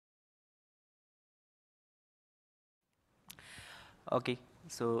Okay,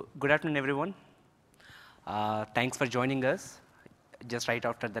 so good afternoon, everyone. Thanks for joining us just right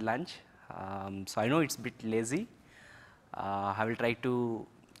after the lunch. So I know it's a bit lazy. I will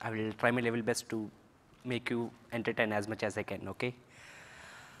try my level best to make you entertain as much as I can. Okay.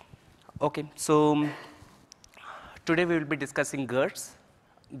 So today we will be discussing GERTS.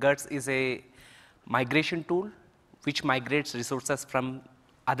 GERTS is a migration tool which migrates resources from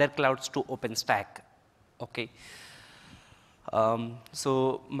other clouds to OpenStack. Okay.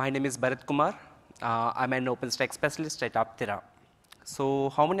 So my name is Bharat Kumar. I'm an OpenStack specialist at Aptera. So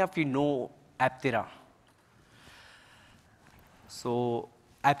how many of you know Aptera? So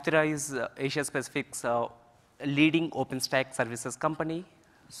Aptera is Asia Pacific's leading OpenStack services company.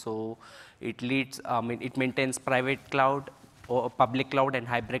 So it it maintains private cloud, or public cloud and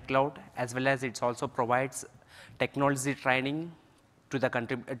hybrid cloud, as well as it also provides technology training to the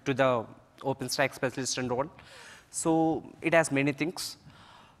OpenStack specialist and all. So it has many things.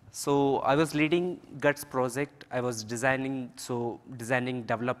 So I was leading GUTS project. I was designing,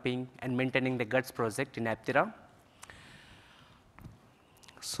 developing, and maintaining the GUTS project in Aptera.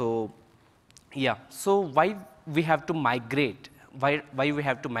 So yeah, so why we have to migrate? Why we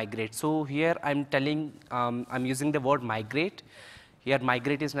have to migrate? So here I'm telling, I'm using the word migrate. Here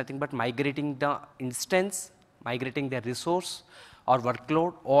migrate is nothing but migrating the instance, migrating the resource or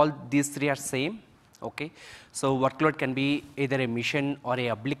workload. All these three are same. Okay, so workload can be either a mission or a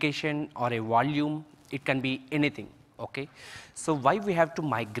application or a volume. It can be anything. Okay, so why we have to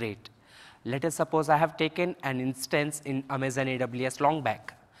migrate? Let us suppose I have taken an instance in Amazon AWS long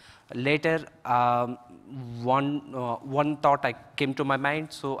back. Later, one thought came to my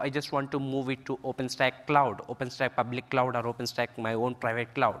mind, so I just want to move it to OpenStack cloud, OpenStack public cloud, or OpenStack my own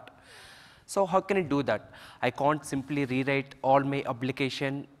private cloud. So how can I do that? I can't simply rewrite all my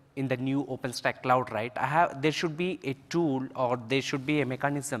application in the new OpenStack cloud, right? There should be a tool or there should be a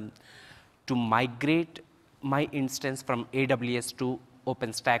mechanism to migrate my instance from AWS to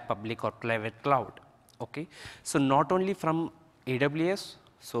OpenStack public or private cloud. Okay, so not only from AWS,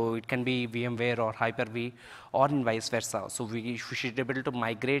 so it can be VMware or Hyper-V or in vice versa. So we should be able to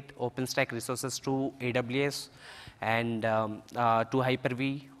migrate OpenStack resources to AWS and to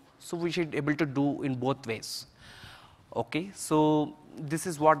Hyper-V. So we should be able to do in both ways. Okay, so this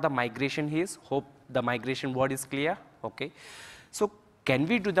is what the migration is. Hope the migration word is clear. Okay, so can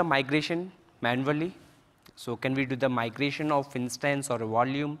we do the migration manually? So can we do the migration of instance or a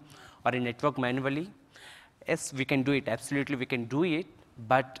volume or a network manually? Yes, we can do it. Absolutely, we can do it.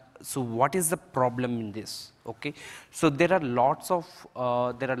 But so what is the problem in this? Okay, so there are lots of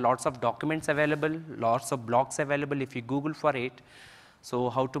documents available, lots of blogs available if you Google for it.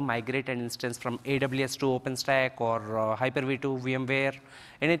 So how to migrate an instance from AWS to OpenStack or Hyper-V to VMware,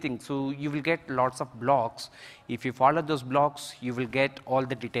 anything. So you will get lots of blogs. If you follow those blogs, you will get all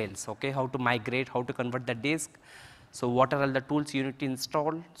the details. Okay, how to migrate, how to convert the disk. So what are all the tools you need to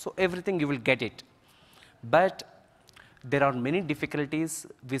install? So everything you will get it. But there are many difficulties.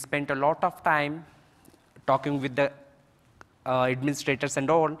 We spent a lot of time talking with the administrators and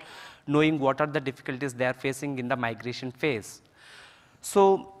all, knowing what are the difficulties they are facing in the migration phase.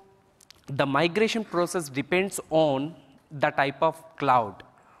 So the migration process depends on the type of cloud.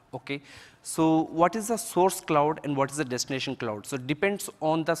 Okay, so what is the source cloud and what is the destination cloud? So it depends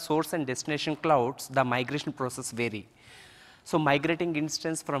on the source and destination clouds, the migration process vary. So migrating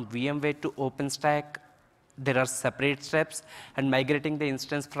instance from VMware to OpenStack, there are separate steps, and migrating the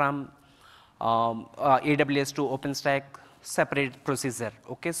instance from AWS to OpenStack, separate procedure.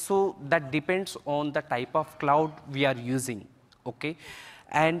 Okay, so that depends on the type of cloud we are using. Okay,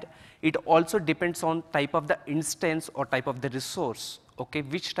 and it also depends on type of the instance or type of the resource. Okay,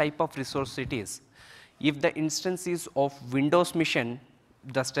 which type of resource it is. If the instance is of Windows machine,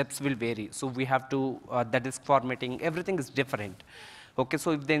 the steps will vary. So we have to the disk formatting, everything is different. Okay,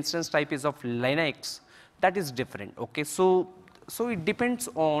 so if the instance type is of Linux, that is different. Okay, so it depends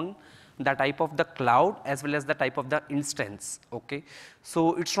on the type of the cloud as well as the type of the instance. Okay,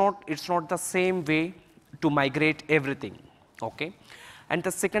 so it's not the same way to migrate everything. Okay, and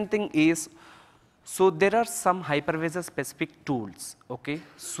the second thing is, so there are some hypervisor specific tools. Okay,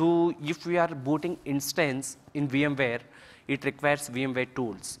 so if we are booting instance in VMware, it requires VMware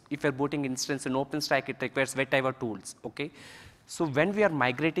tools. If you're booting instance in OpenStack, it requires whatever tools. Okay, so when we are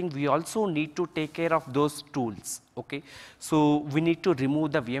migrating, we also need to take care of those tools. Okay, so we need to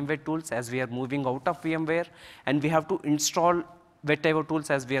remove the VMware tools as we are moving out of VMware, and we have to install whatever tools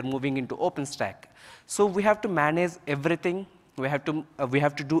as we are moving into OpenStack. So we have to manage everything. We have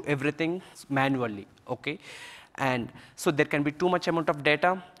to do everything manually. Okay, and so there can be too much amount of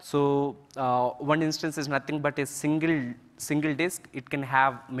data. So one instance is nothing but a single single disk, it can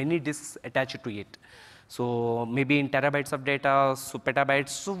have many disks attached to it. So maybe in terabytes of data, so petabytes,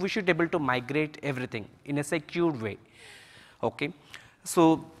 so we should be able to migrate everything in a secure way. Okay.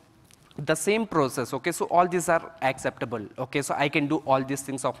 So the same process, okay, so all these are acceptable, okay, so I can do all these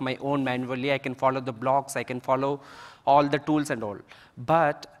things of my own manually, I can follow the blocks, I can follow all the tools and all,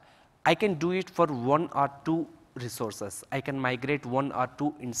 but I can do it for one or two resources, I can migrate one or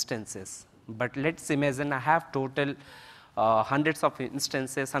two instances, but let's imagine I have total hundreds of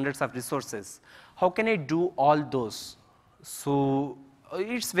instances, hundreds of resources. How can I do all those? So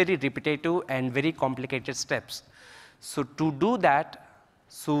it's very repetitive and very complicated steps. So to do that,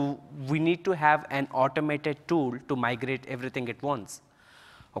 so we need to have an automated tool to migrate everything at once.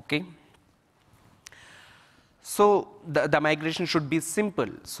 Okay. So the migration should be simple.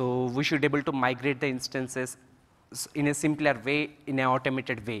 So we should be able to migrate the instances in a simpler way, in an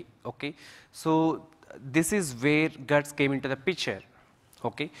automated way. Okay. So this is where GUTS came into the picture.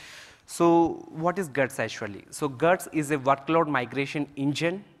 Okay. So what is GUTS actually? So GUTS is a workload migration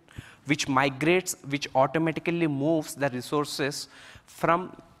engine which migrates, which automatically moves the resources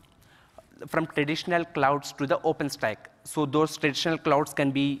from traditional clouds to the OpenStack. So those traditional clouds can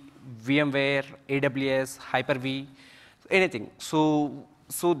be VMware, AWS, Hyper-V, anything. So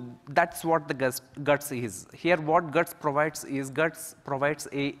that's what the GUTS is. Here what GUTS provides is, GUTS provides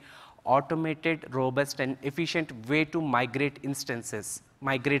a automated, robust and efficient way to migrate instances,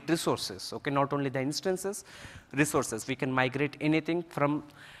 migrate resources, okay, not only the instances, resources. We can migrate anything from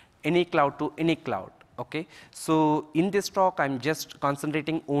any cloud to any cloud, okay. So in this talk, I'm just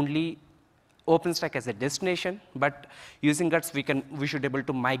concentrating only OpenStack as a destination, but using GUTS, we should be able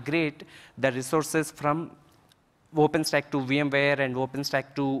to migrate the resources from OpenStack to VMware and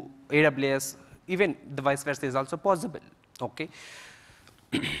OpenStack to AWS, even the vice versa is also possible, okay.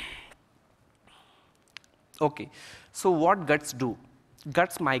 Okay, so what GUTS do?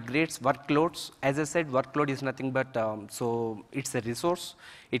 GUTS migrates workloads. As I said, workload is nothing but, so it's a resource.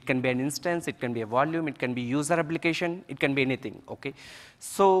 It can be an instance, it can be a volume, it can be user application, it can be anything, okay.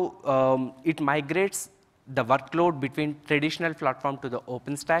 So it migrates the workload between traditional platform to the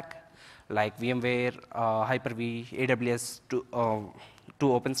OpenStack, like VMware, Hyper-V, AWS to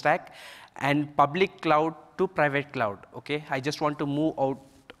OpenStack, and public cloud to private cloud, okay. I just want to move out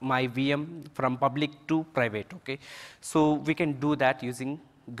my VM from public to private, okay. So we can do that using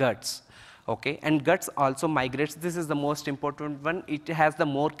GUTS, okay. And GUTS also migrates, this is the most important one, it has the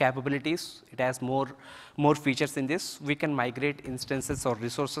more capabilities, it has more features in this. We can migrate instances or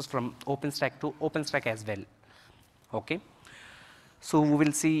resources from OpenStack to OpenStack as well, okay. So we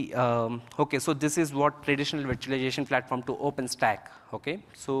will see, okay, so this is what traditional virtualization platform to OpenStack, okay.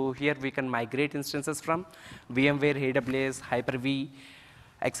 So here we can migrate instances from VMware, AWS, Hyper-V,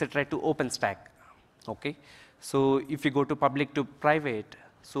 etc. to OpenStack, okay. So if you go to public to private,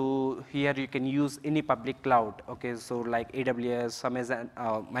 so here you can use any public cloud, okay. So like AWS, Amazon,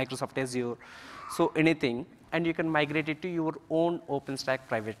 Microsoft Azure, so anything, and you can migrate it to your own OpenStack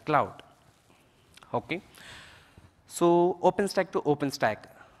private cloud, okay. So OpenStack to OpenStack.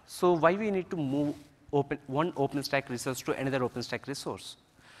 So why we need to move one OpenStack resource to another OpenStack resource?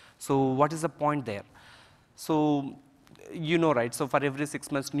 So what is the point there? So you know, right, so for every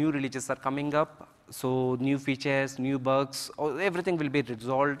 6 months new releases are coming up, so new features, new bugs, everything will be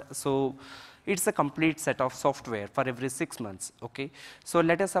resolved. So it's a complete set of software for every 6 months, okay. So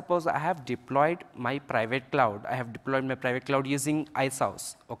let us suppose I have deployed my private cloud, using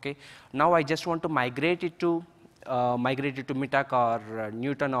icehouse, okay. Now I just want to migrate it to Mitac or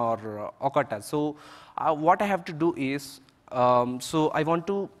Newton or Okata. So what I have to do is, so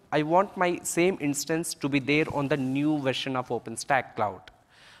I want my same instance to be there on the new version of OpenStack cloud,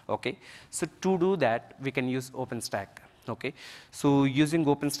 okay. So to do that, we can use OpenStack, okay. So using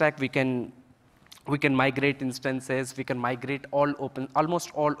OpenStack, we can migrate instances, we can migrate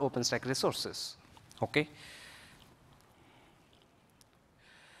almost all OpenStack resources, okay.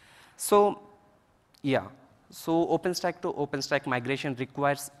 So yeah. So OpenStack to OpenStack migration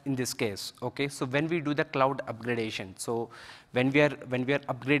requires in this case, okay. So when we do the cloud upgradation, so when we are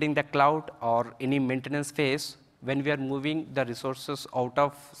upgrading the cloud or any maintenance phase, when we are moving the resources out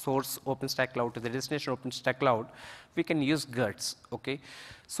of source OpenStack cloud to the destination OpenStack cloud, we can use GUTS, okay.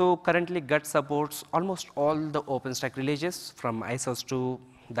 So currently GUTS supports almost all the OpenStack releases from icehouse to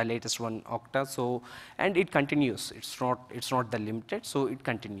the latest one, Okta. So and it continues, it's not the limited, so it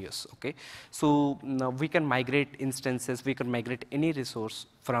continues, okay. So now we can migrate instances, we can migrate any resource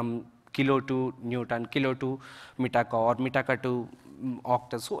from Kilo to Newton, Kilo to Mitaka, or Mitaka to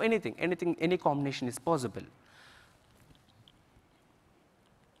Okta. So any combination is possible.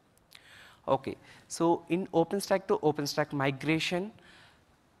 Okay, so in OpenStack to OpenStack migration,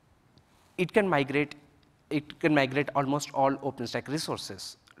 it can migrate almost all OpenStack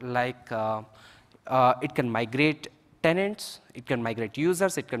resources. Like it can migrate tenants, it can migrate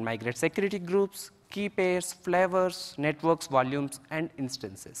users, it can migrate security groups, key pairs, flavors, networks, volumes, and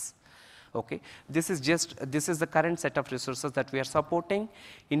instances. Okay, this is the current set of resources that we are supporting.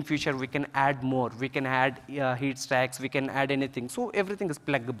 In future, we can add more. We can add heat stacks. We can add anything. So everything is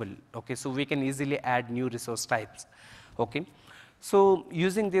pluggable. Okay, so we can easily add new resource types. Okay, so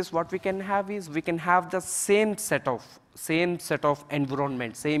using this, what we can have is we can have the same set of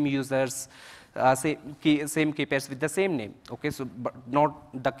environment, same users, same key pairs with the same name. Okay, so but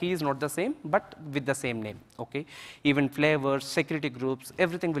not the key is not the same, but with the same name. Okay, even flavors, security groups,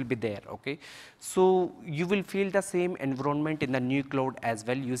 everything will be there. Okay, so you will feel the same environment in the new cloud as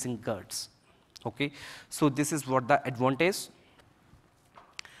well using guards. Okay, so this is what the advantage.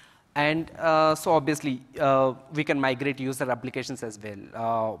 And so obviously, we can migrate user applications as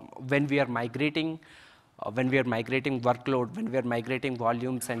well. When we are migrating workload, when we are migrating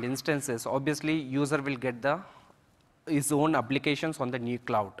volumes and instances, obviously user will get his own applications on the new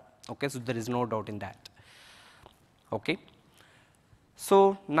cloud. Okay, so there is no doubt in that. Okay.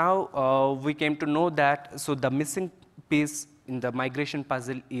 So now we came to know that, so the missing piece in the migration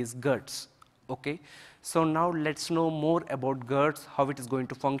puzzle is guards. Okay. So now let's know more about guards, how it is going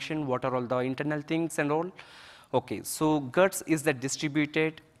to function, what are all the internal things and all. Okay, so guards is the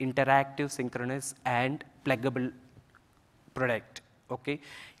distributed, interactive, synchronous, and pluggable product. Okay,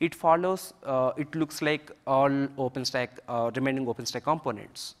 it follows. It looks like all OpenStack, remaining OpenStack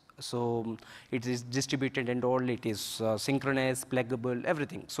components. So it is distributed and all. It is synchronous, pluggable,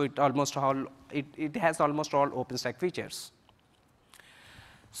 everything. So it has almost all OpenStack features.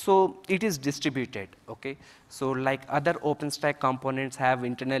 So it is distributed. Okay, so like other OpenStack components have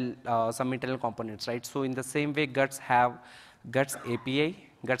some internal components, right? So in the same way, guards have guards API,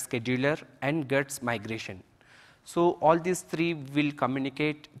 guards scheduler, and guards migration. So all these three will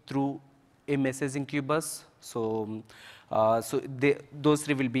communicate through a messaging queue bus. So those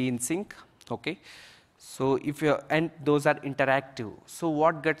three will be in sync. Okay, so and those are interactive. So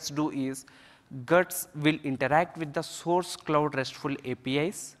what guards do is, guards will interact with the source cloud RESTful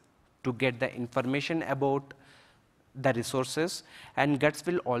APIs to get the information about the resources, and guards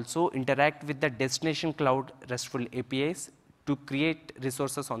will also interact with the destination cloud RESTful APIs to create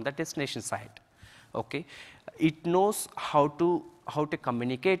resources on the destination side. Okay, it knows how to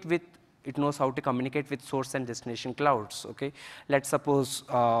communicate with source and destination clouds. Okay, let's suppose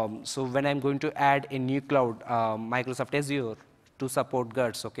so when I'm going to add a new cloud, Microsoft Azure, to support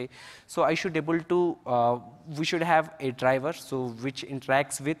guards. Okay, so I should we should have a driver which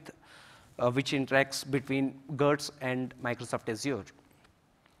interacts between guards and Microsoft Azure,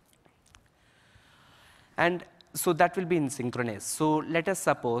 and so that will be in synchronous. So let us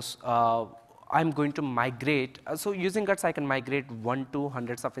suppose I'm going to migrate. So using guards, I can migrate 1 to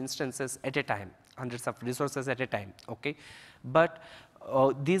hundreds of instances at a time, hundreds of resources at a time. Okay, but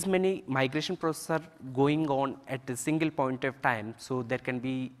these many migration processes are going on at a single point of time, so there can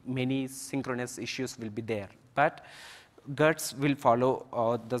be many synchronous issues will be there. But guards will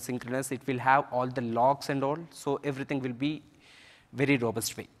follow the synchronous. It will have all the logs and all, so everything will be very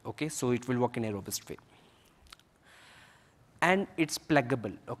robust way. Okay, so it will work in a robust way. And it's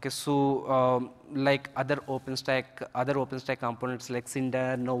pluggable. Okay, so like other OpenStack components like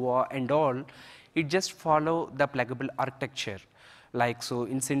Cinder, Nova, and all, it just follow the pluggable architecture. Like, so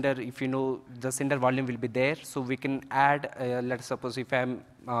in Cinder, if you know, the Cinder volume will be there, so we can add, let's suppose if I'm,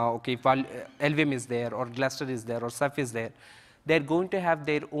 if LVM is there, or Gluster is there, or Ceph is there, they're going to have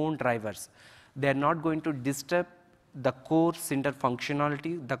their own drivers. They're not going to disturb the core Cinder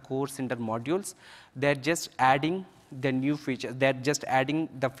functionality, the core Cinder modules. They're just adding the new features, they're just adding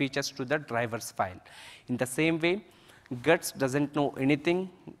the features to the drivers file. In the same way, guts doesn't know anything.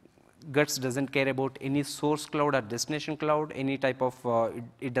 Guts doesn't care about any source cloud or destination cloud, any type of,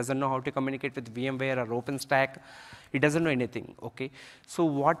 it doesn't know how to communicate with VMware or OpenStack. It doesn't know anything. Okay, so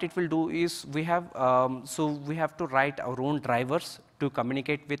what it will do is we have to write our own drivers to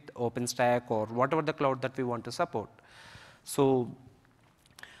communicate with OpenStack or whatever the cloud that we want to support. So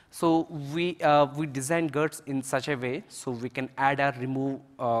we design guards in such a way so we can add or remove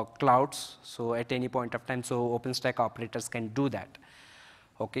clouds. So at any point of time, so OpenStack operators can do that.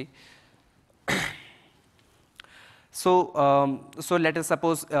 Okay. So let us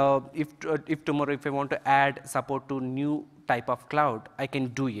suppose if tomorrow if I want to add support to new type of cloud, I can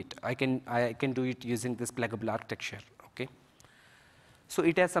do it. I can do it using this pluggable architecture. Okay. So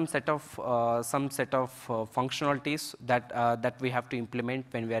it has some set of functionalities that we have to implement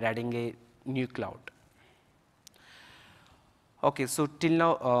when we are adding a new cloud. Okay, so till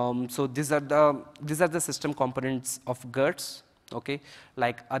now, so these are the system components of GURTS. Okay,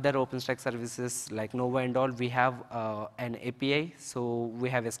 like other OpenStack services like Nova and all, we have an API. So we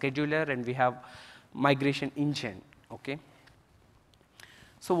have a scheduler and we have migration engine. Okay.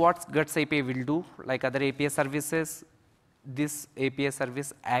 So what GURTS API will do, like other API services, this API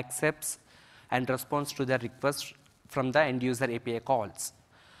service accepts and responds to the request from the end user API calls.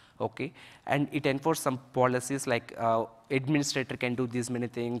 Okay, and it enforces some policies like administrator can do these many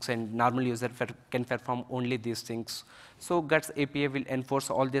things and normal user can perform only these things. So GURTS API will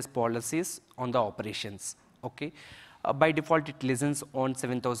enforce all these policies on the operations. Okay, by default it listens on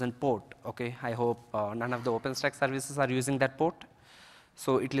 7000 port. Okay, I hope none of the OpenStack services are using that port.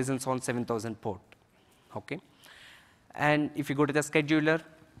 So it listens on 7000 port. Okay, and if you go to the scheduler,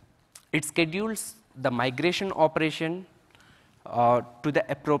 it schedules the migration operation to the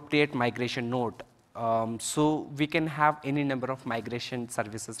appropriate migration node. So we can have any number of migration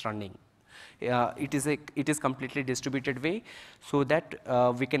services running. It is completely distributed way, so that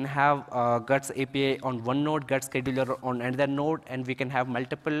we can have GURTS API on one node, GURTS scheduler on another node, and we can have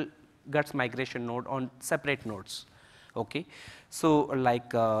multiple GURTS migration node on separate nodes. Okay, so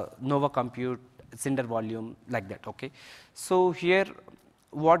like Nova Compute, Cinder Volume, like that. Okay, so here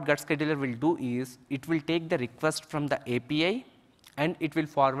what GURTS scheduler will do is it will take the request from the API and it will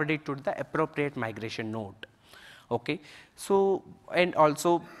forward it to the appropriate migration node. Okay, so and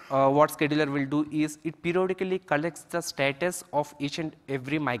also what scheduler will do is it periodically collects the status of each and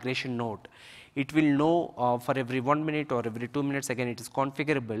every migration node. It will know for every 1 minute or every 2 minutes, again it is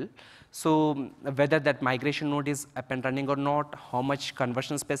configurable. So whether that migration node is up and running or not, how much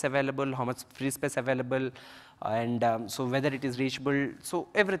conversion space available, how much free space available, and so whether it is reachable, so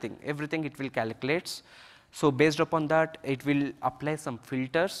everything it will calculate. So based upon that, it will apply some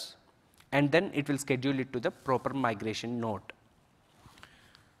filters and then it will schedule it to the proper migration node.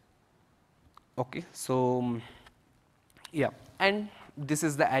 Okay, so yeah, and this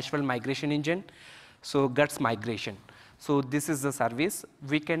is the actual migration engine. So GURTS migration. So this is the service.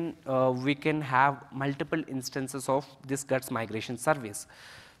 We can have multiple instances of this GURTS migration service.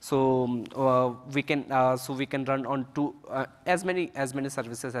 So we can run on as many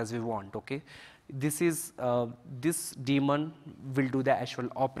services as we want. Okay, this daemon will do the actual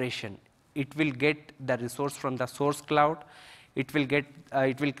operation. It will get the resource from the source cloud. It will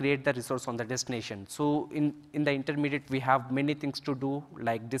create the resource on the destination. So in the intermediate, we have many things to do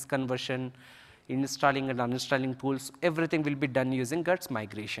like disk conversion, installing and uninstalling tools. Everything will be done using GURTS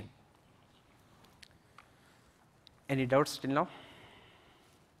migration. Any doubts till now?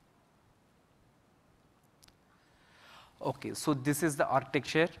 Okay, so this is the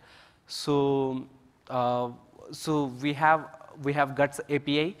architecture. So we have GURTS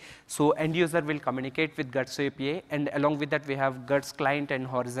API. So end user will communicate with GURTS API, and along with that we have GURTS client and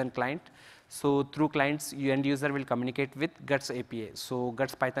Horizon client. So through clients, end user will communicate with GURTS API. So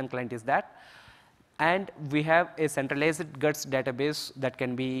GURTS Python client is that. And we have a centralized GURTS database that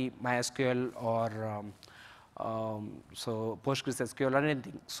can be MySQL or so PostgreSQL or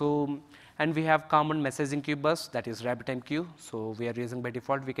anything. So, and we have common messaging queue bus, that is RabbitMQ queue. So we are using by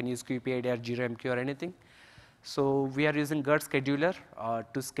default, we can use QPID or 0MQ or anything. So we are using GURTS scheduler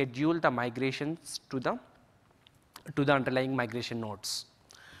to schedule the migrations to the underlying migration nodes.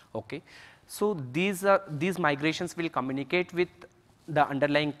 Okay, so these migrations will communicate with the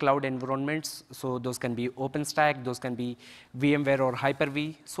underlying cloud environments. So those can be OpenStack, those can be VMware or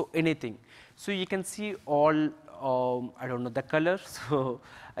Hyper-V, so anything. So you can see all, I don't know the color. So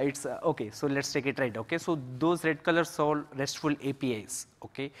it's okay. So let's take it right. Okay, so those red colors are all RESTful APIs.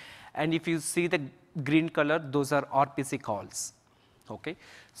 Okay, and if you see the green color, those are RPC calls. Okay,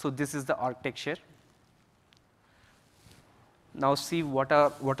 so this is the architecture. Now see what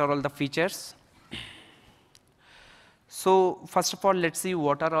are all the features. So first of all, let's see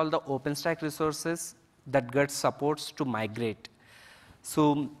what are all the OpenStack resources that GURTS supports to migrate.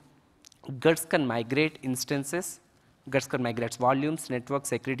 So GURTS can migrate instances, GURTS can migrate volumes, networks,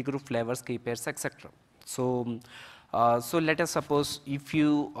 security group, flavors, key pairs, etc. So so let us suppose if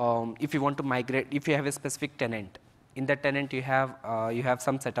you want to migrate, if you have a specific tenant, in that tenant you have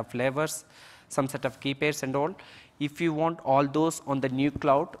some set of flavors, some set of key pairs and all. If you want all those on the new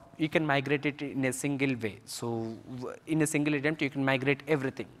cloud, you can migrate it in a single way. So in a single attempt, you can migrate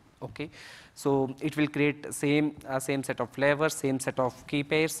everything. Okay, so it will create same set of flavors, same set of key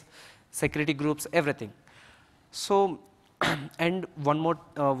pairs, security groups, everything. So and one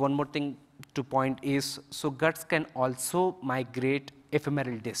more thing to point is, so GURTS can also migrate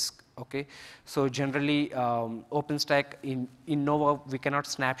ephemeral disk. Okay, so generally OpenStack in Nova we cannot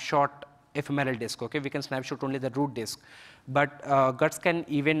snapshot ephemeral disk. Okay, we can snapshot only the root disk, but guts can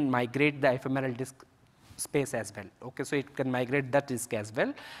even migrate the ephemeral disk space as well. Okay, so it can migrate that disk as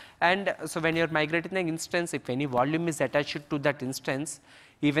well. And so when you are migrating the instance, if any volume is attached to that instance,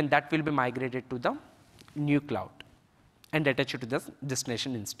 even that will be migrated to the new cloud and attached to the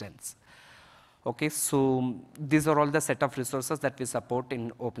destination instance. Okay, so these are all the set of resources that we support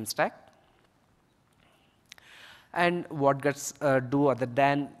in OpenStack. And what guts do other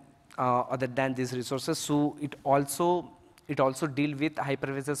than these resources, so it also deal with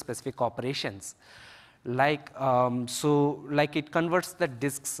hypervisor specific operations. Like like it converts the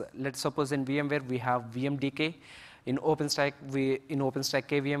disks. Let's suppose in VMware we have VMDK. In OpenStack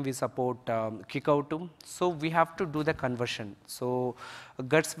KVM we support kickout. So we have to do the conversion. So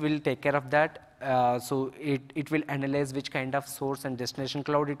guts will take care of that. So it will analyze which kind of source and destination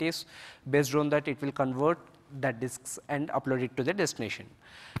cloud it is. Based on that, it will convert the disks and upload it to the destination.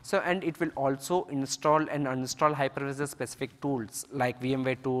 So and it will also install and uninstall hypervisor specific tools like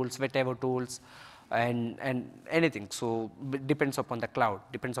VMware tools, whatever tools, and anything. So depends upon the cloud,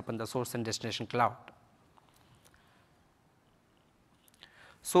 depends upon the source and destination cloud.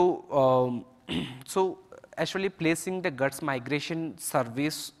 So so actually placing the guts migration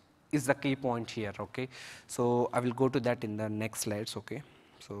service is the key point here. Okay, so I will go to that in the next slides. Okay,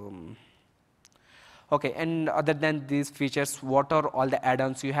 so okay, and other than these features, what are all the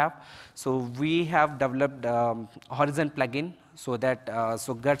add-ons you have? So we have developed Horizon plugin so that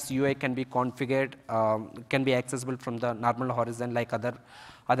so guts UI can be configured, can be accessible from the normal Horizon like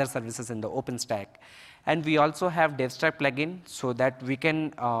other services in the OpenStack. And we also have DevStack plugin so that we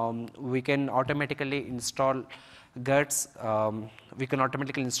can automatically install guts. We can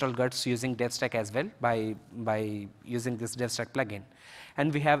automatically install guts using DevStack as well by using this DevStack plugin.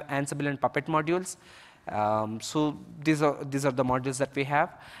 And we have Ansible and Puppet modules. So these are the modules that we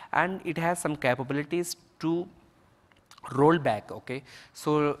have, and it has some capabilities to roll back. Okay,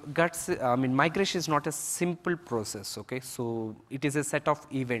 so guts, migration is not a simple process. Okay, so it is a set of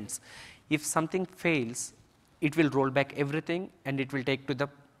events. If something fails, it will roll back everything and it will take to the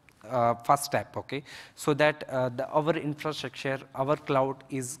first step. Okay, so that our infrastructure, our cloud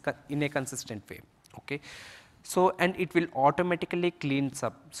is in a consistent way. Okay, so and it will automatically cleans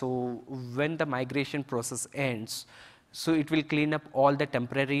up. So when the migration process ends, so it will clean up all the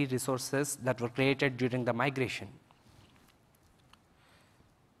temporary resources that were created during the migration.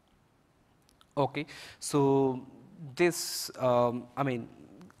 Okay, so this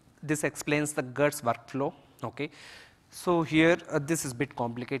this explains the guts workflow. Okay, so here this is a bit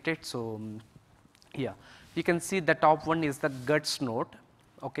complicated. So yeah, you can see the top one is the guts node.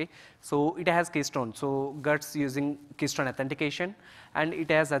 Okay, so it has Keystone. So guts using Keystone authentication, and it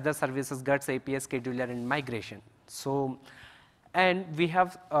has other services, guts API scheduler and migration. So and we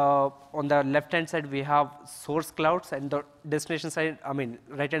have on the left hand side we have source clouds, and the destination side,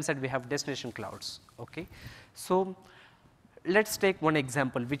 right hand side we have destination clouds. Okay, so let's take one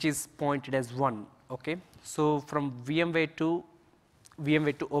example which is pointed as 1. Okay, so from VMware to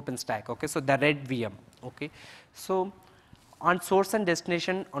OpenStack. Okay, so the red VM. Okay, so on source and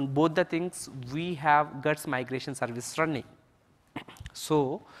destination, on both the things, we have guts migration service running.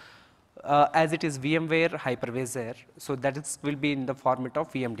 So as it is VMware hypervisor, so that will be in the format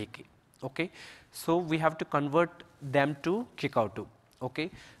of VMDK. Okay, so we have to convert them to kickout. Okay,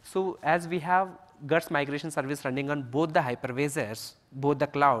 so as we have guts migration service running on both the hypervisors, both the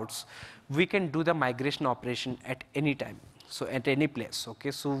clouds, we can do the migration operation at any time. So at any place.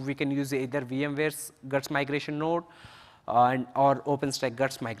 Okay, so we can use either VMware's guts migration node or OpenStack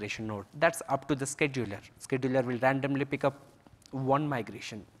guts migration node. That's up to the scheduler. Scheduler will randomly pick up one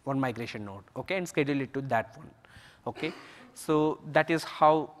migration node. Okay, and schedule it to that one. Okay, so that is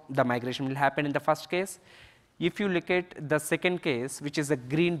how the migration will happen in the first case. If you look at the second case, which is a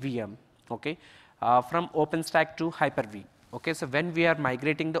green VM, okay, from OpenStack to Hyper-V. Okay, so when we are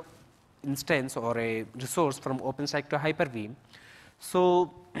migrating the instance or a resource from OpenStack to Hyper-V,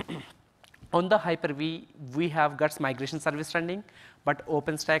 so on the Hyper-V, we have guts migration service running, but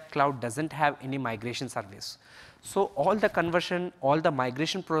OpenStack cloud doesn't have any migration service. So all the conversion, all the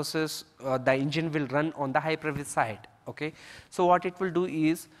migration process, the engine will run on the Hyper-V side. Okay, so what it will do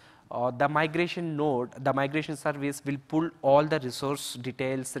is the migration node, the migration service will pull all the resource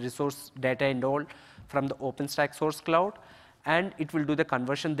details, resource data and all from the OpenStack source cloud, and it will do the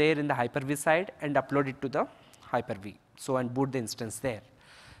conversion there in the Hyper-V side and upload it to the Hyper-V. So and boot the instance there.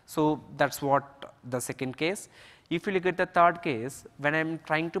 So that's what the second case. If you look at the third case, when I'm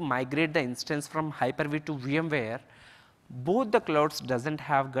trying to migrate the instance from Hyper-V to VMware, both the clouds doesn't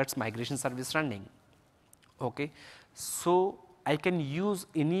have guts migration service running. Okay, so I can use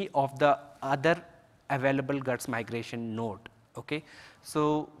any of the other available guts migration node. Okay.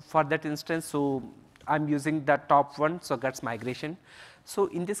 So for that instance, so I'm using the top one, so guts migration. So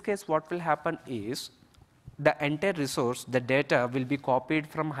in this case, what will happen is the entire resource, the data will be copied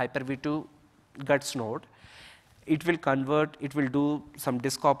from Hyper-V to guts node. It will convert, it will do some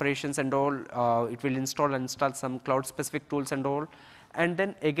disk operations and all, it will install some cloud specific tools and all, and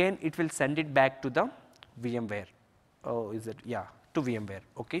then again it will send it back to the VMware. Oh, is it? Yeah, to VMware.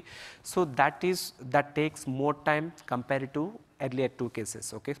 Okay. So that takes more time compared to earlier two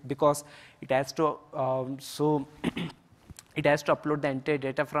cases. Okay, because it has to it has to upload the entire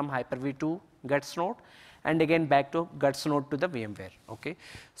data from Hyper-V to guts node, and again back to guts node to the VMware. Okay.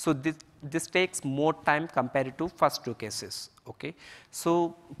 So this takes more time compared to first two cases. Okay.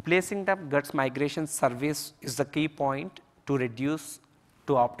 So placing the guts migration service is the key point to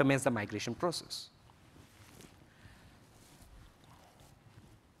optimize the migration process.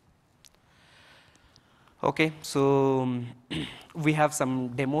 Okay, so we have some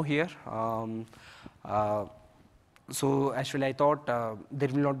demo here. So actually I thought there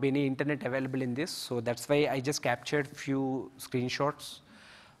will not be any internet available in this, so that's why I just captured few screenshots.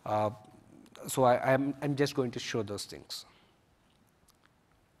 So I'm just going to show those things.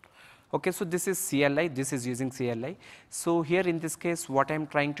 Okay, so this is CLI, this is using CLI. So here in this case, what I'm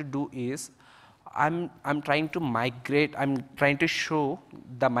trying to do is, I'm trying to migrate, I'm trying to show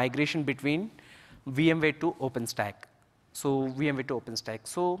the migration between VMware to OpenStack. So VMware to OpenStack.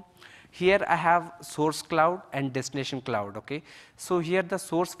 So here I have source cloud and destination cloud. Okay. So here the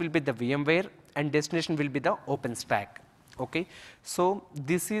source will be the VMware and destination will be the OpenStack. Okay. So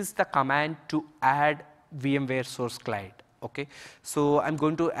this is the command to add VMware source client. Okay. So I'm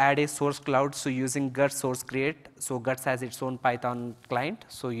going to add a source cloud. So using guts source create. So guts has its own Python client.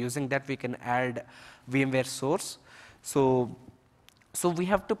 So using that we can add VMware source. So we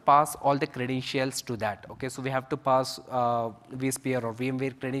have to pass all the credentials to that. Okay, so we have to pass vSphere or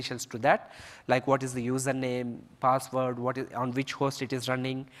VMware credentials to that, like what is the username, password, what is on which host it is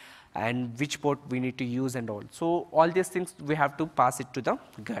running, and which port we need to use and all. So all these things we have to pass it to the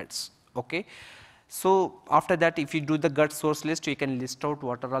guts. Okay. So after that, if you do the guts source list, you can list out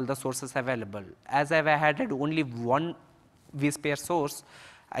what are all the sources available. As I've added only one vSphere source,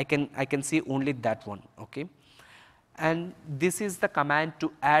 I can see only that one. Okay. And this is the command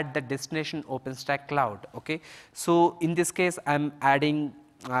to add the destination OpenStack cloud. Okay. So in this case, I'm adding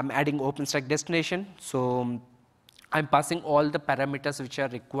OpenStack destination. So I'm passing all the parameters which are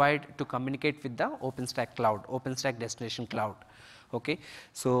required to communicate with the OpenStack cloud, OpenStack destination cloud. Okay.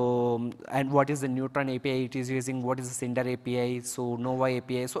 So and what is the Neutron API it is using, what is the Cinder API, so Nova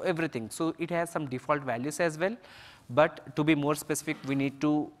API, so everything. So it has some default values as well, but to be more specific, we need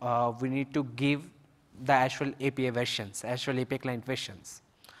to give the actual API versions, actual API client versions.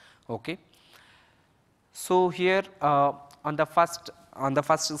 Okay. So here on the first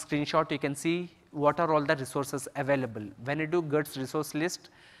screenshot, you can see what are all the resources available. When I do guts resource list,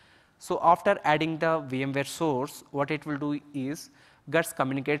 so after adding the VMware source, what it will do is guts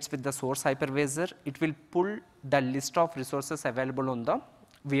communicates with the source hypervisor. It will pull the list of resources available on the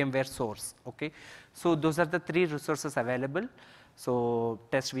VMware source. Okay. So those are the three resources available. So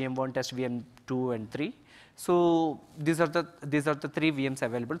test VM1, test VM2 and 3. So these are the three VMs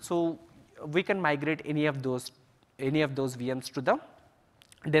available. So we can migrate any of those VMs to the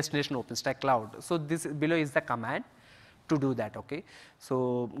destination OpenStack cloud. So this below is the command to do that. Okay.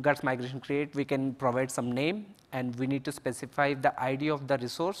 So guts migration create, we can provide some name and we need to specify the ID of the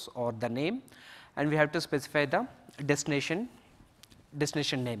resource or the name, and we have to specify the destination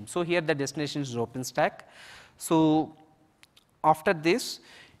name. So here the destination is OpenStack. So after this,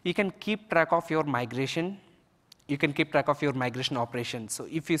 you can keep track of your migration. You can keep track of your migration operations. So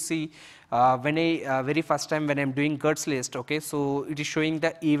if you see, when very first time when I'm doing guts list, okay, so it is showing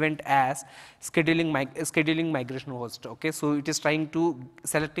the event as scheduling migration host. Okay, so it is trying to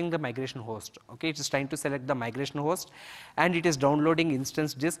selecting the migration host. Okay, it is trying to select the migration host, and it is downloading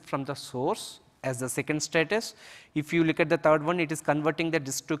instance disk from the source as the second status. If you look at the third one, it is converting the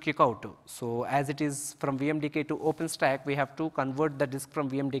disk to QCOW2. So as it is from VMDK to OpenStack, we have to convert the disk from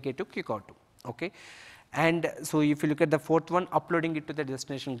VMDK to QCOW2. Okay. And so if you look at the fourth one, uploading it to the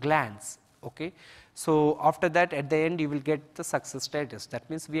destination glance. Okay. So after that, at the end, you will get the success status. That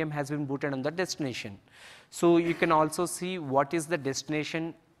means VM has been booted on the destination. So you can also see what is the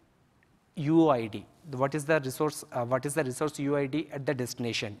destination UID, what is the resource UID at the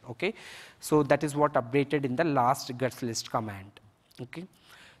destination. Okay. So that is what updated in the last guts list command. Okay.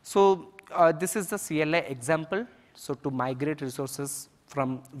 So this is the CLI example. So to migrate resources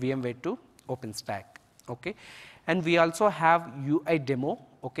from VMware to OpenStack. Okay. And we also have UI demo,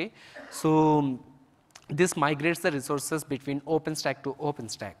 okay. So this migrates the resources between OpenStack to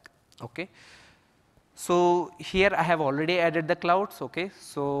OpenStack, okay. So here I have already added the clouds, okay.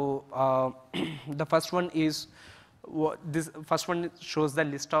 So the first one is this first one shows the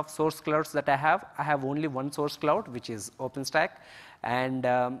list of source clouds that I have. I have only one source cloud, which is OpenStack, and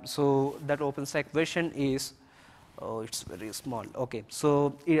so that OpenStack version is, oh, it's very small. Okay,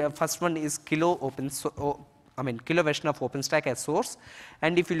 so first one is kilo kilo version of OpenStack as source,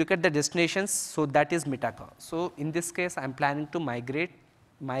 and if you look at the destinations, so that is Mitaka. So in this case, I am planning to migrate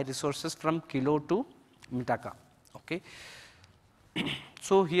my resources from kilo to Mitaka. Okay.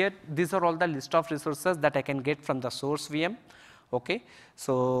 So here these are all the list of resources that I can get from the source VM. Okay.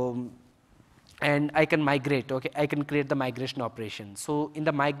 So and I can migrate, okay, I can create the migration operation. So in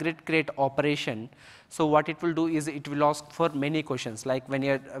the migrate create operation, so what it will do is it will ask for many questions, like when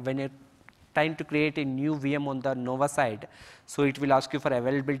you're trying to create a new VM on the Nova side, so it will ask you for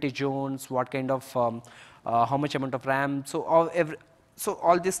availability zones, what kind of how much amount of RAM, so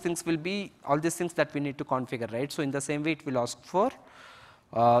all these things will be all these things that we need to configure, right? So in the same way it will ask for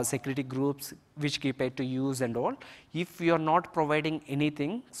security groups, which KPI to use and all. If you are not providing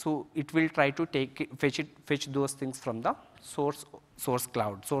anything, so it will try to fetch those things from the source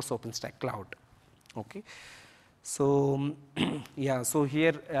cloud, source OpenStack cloud. Okay. So yeah, so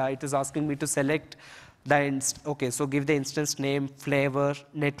here it is asking me to select the okay, so give the instance name, flavor,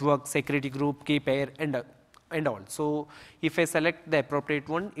 network, security group, key pair, and all. So if I select the appropriate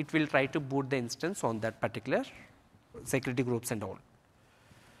one, it will try to boot the instance on that particular security groups and all.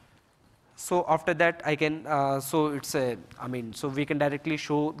 So after that I can, so it's a, so we can directly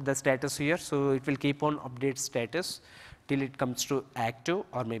show the status here. So it will keep on update status till it comes to active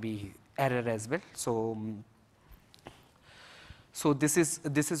or maybe error as well. So this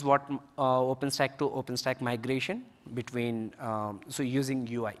is what OpenStack to OpenStack migration between, so using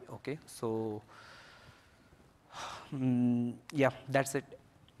UI, okay. So yeah, that's it.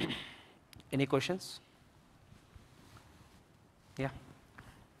 Any questions? Yeah.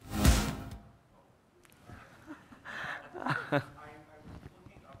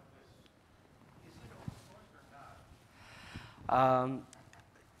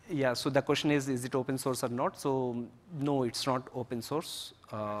 Yeah, so the question is it open source or not? So no, it's not open source.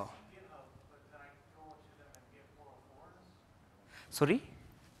 Sorry?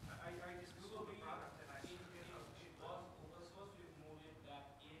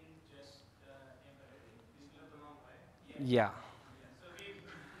 Yeah.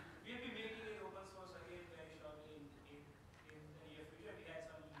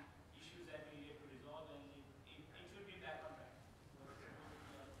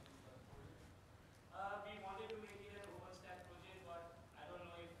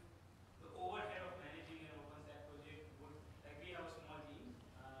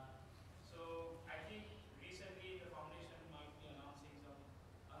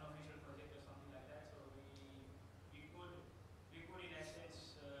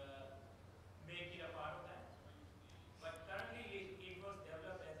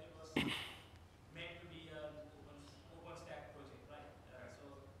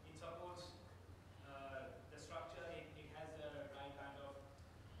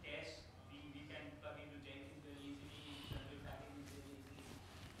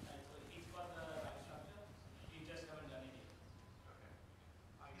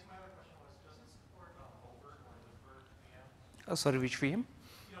 Sorry, which VM?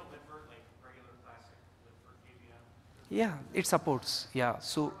 Yeah, it supports. Yeah,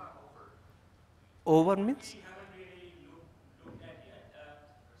 so over means?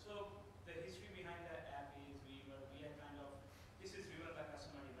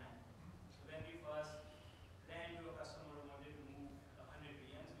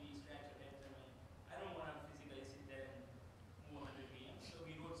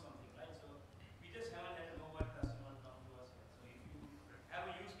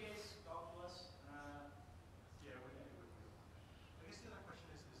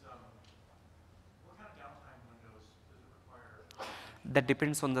 That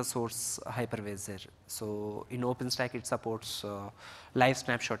depends on the source hypervisor. So in OpenStack it supports live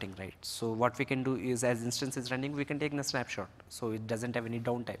snapshotting, right? So what we can do is, as instance is running, we can take a snapshot, so it doesn't have any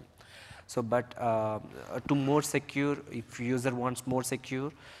downtime. So but to more secure, if user wants more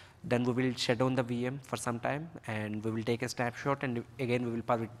secure, then we will shut down the VM for some time and we will take a snapshot and again we will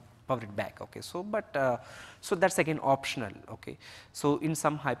power it back. Okay, so but so that's again optional. Okay, so in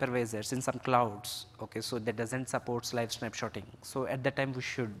some hypervisors, in some clouds, okay, so that doesn't support live snapshotting. So at that time we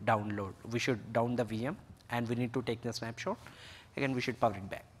should down the VM and we need to take the snapshot. Again we should power it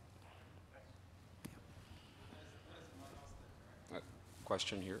back.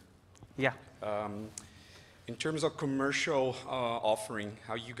 question here. Yeah. In terms of commercial offering,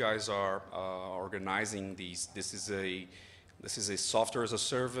 how you guys are organizing these? This is a software as a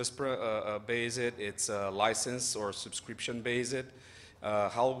service based. It's a license or subscription based.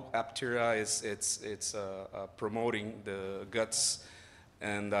 How Aptera is promoting the guts,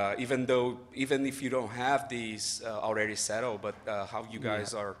 and even if you don't have these already settled, but how you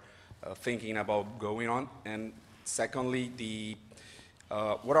guys are thinking about going on. And secondly,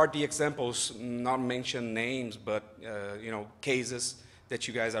 what are the examples, not mention names, but cases that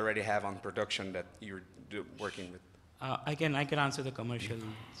you guys already have on production that you're working with? I can answer the commercial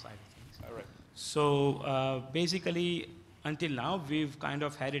side of things. All right. So basically, until now, we've kind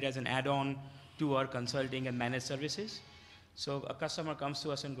of had it as an add-on to our consulting and managed services. So a customer comes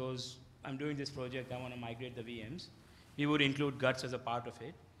to us and goes, I'm doing this project, I want to migrate the VMs. We would include guts as a part of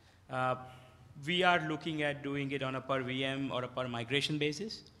it. We are looking at doing it on a per VM or a per migration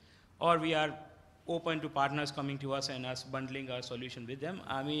basis, or we are open to partners coming to us and us bundling our solution with them.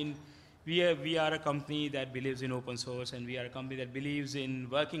 I mean, we are a company that believes in open source, and we are a company that believes in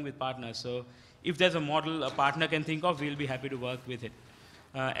working with partners. So if there's a model a partner can think of, we'll be happy to work with it.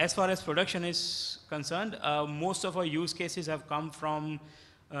 As far as production is concerned, most of our use cases have come from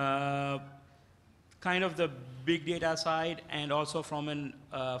kind of the big data side, and also from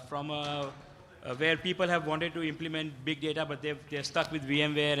where people have wanted to implement big data, but they're stuck with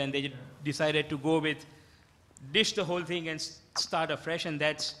VMware, and they decided to go with dish the whole thing and start afresh. And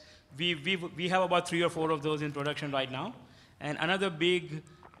that's we have about 3 or 4 of those in production right now. And another big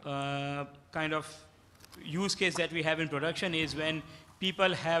kind of use case that we have in production is when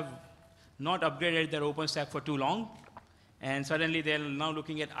people have not upgraded their OpenStack for too long, and suddenly they're now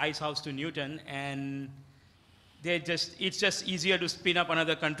looking at Icehouse to Newton, and it's just easier to spin up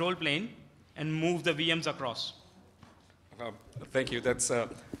another control plane and move the VMs across. Thank you. That's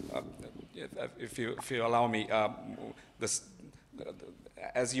if you allow me,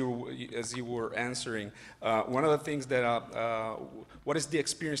 as you were answering, one of the things that what is the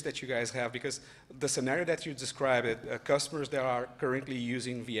experience that you guys have? Because the scenario that you described, customers that are currently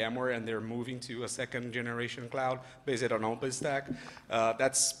using VMware and they're moving to a second generation cloud based on OpenStack,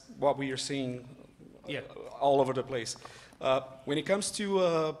 that's what we are seeing all over the place. When it comes to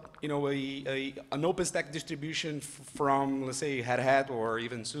an OpenStack distribution from, let's say, Red Hat or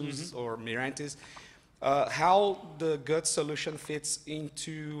even SUSE or Mirantis, how the GUT solution fits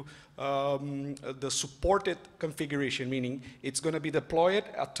into the supported configuration, meaning it's going to be deployed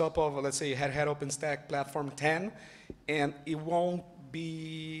at top of, let's say, Red Hat OpenStack Platform 10, and it won't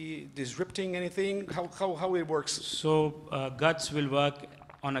be disrupting anything? How it works? So GUTs will work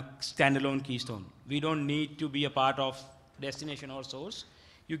on a standalone keystone. We don't need to be a part of destination or source.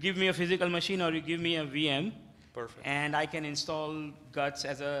 You give me a physical machine or you give me a VM, perfect, and I can install GUTs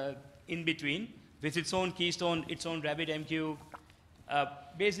as a in-between with its own keystone, its own RabbitMQ.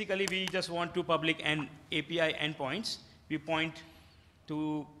 Basically, we just want two public and API endpoints. We point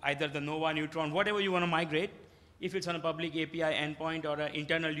to either the Nova, Neutron, whatever you want to migrate. If it's on a public API endpoint or an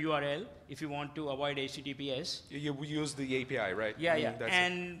internal URL, if you want to avoid HTTPS. You use the API, right? Yeah,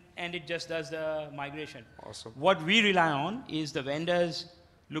 and it just does the migration. Awesome. What we rely on is the vendors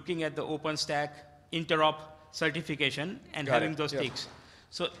looking at the OpenStack interop certification and having those ticks.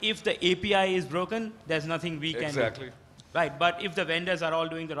 So if the API is broken, there's nothing we can do. Exactly. Right, but if the vendors are all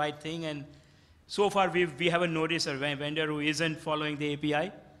doing the right thing, and so far we haven't noticed a vendor who isn't following the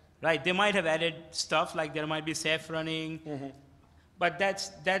API, right? They might have added stuff, like there might be Ceph running, but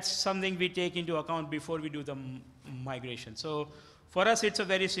that's something we take into account before we do the migration. So for us, it's a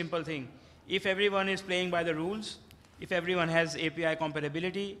very simple thing. If everyone is playing by the rules, if everyone has API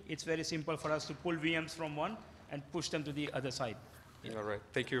compatibility, it's very simple for us to pull VMs from one and push them to the other side. Yeah. All right.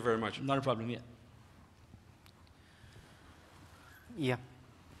 Thank you very much. Not a problem, yeah. Yeah.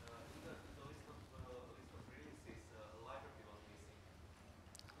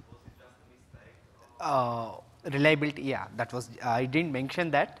 Reliability, yeah, that was, I didn't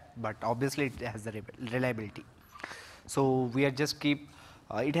mention that, but obviously it has the reliability. So we are just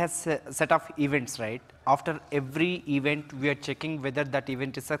it has a set of events, right? After every event, we are checking whether that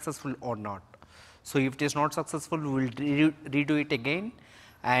event is successful or not. So if it is not successful, we will redo it again,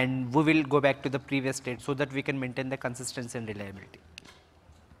 and we will go back to the previous state so that we can maintain the consistency and reliability.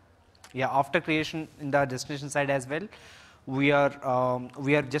 Yeah, after creation in the destination side as well, we are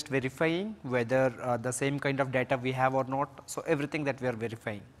just verifying whether the same kind of data we have or not. So everything that we are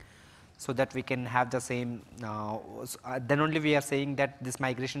verifying, so that we can have the same. Then only we are saying that this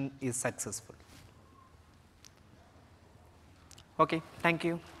migration is successful. Okay, thank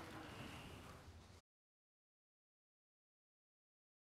you.